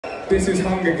This is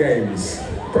Hunger Games.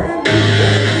 Brand new,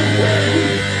 brand new, brand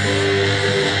new.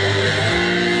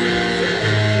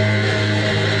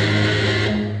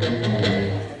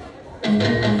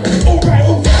 Alright,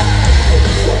 what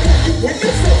will you when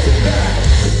you're fucking down?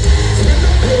 Spin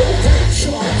the wheel, take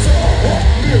shots off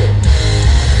you.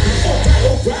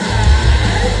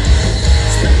 Alright.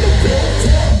 Spin the wheel,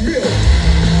 talk mill.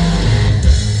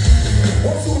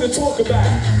 What's all the talk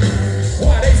about?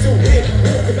 Why they still here,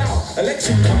 walking out?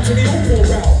 Election come to the all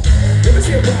route. Never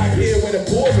see a ride here when the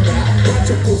boys about. Bunch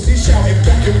of pussies shouting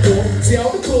back and forth. See how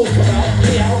the claws come out,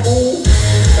 hey out, ooh.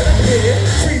 And I'm here,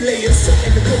 3 layers, sat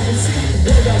in the cold sea.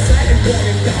 Rolled outside and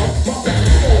burning down. My back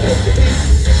to all of the heat.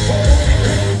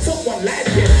 Someone like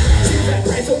it. See that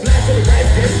price of life for the right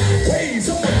then. Wait,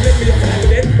 someone lend me a five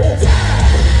then. Alright,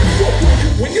 what do you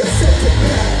when you're so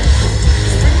prepared?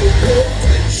 Spin the wheel,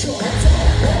 flip shots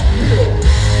off you.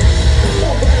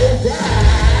 Alright.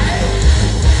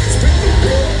 Spin the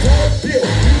wheel, talk bill.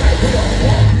 You might be on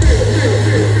 1 mil.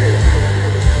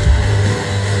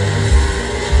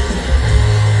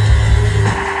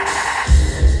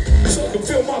 So I can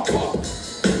fill my cup,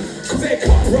 cause their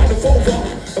cup runneth over,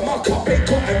 and my cup ain't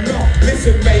got enough.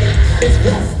 Listen mate, it's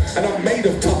rough, and I'm made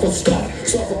of tougher stuff.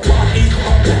 So if I can't eat,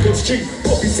 I'm back on the street.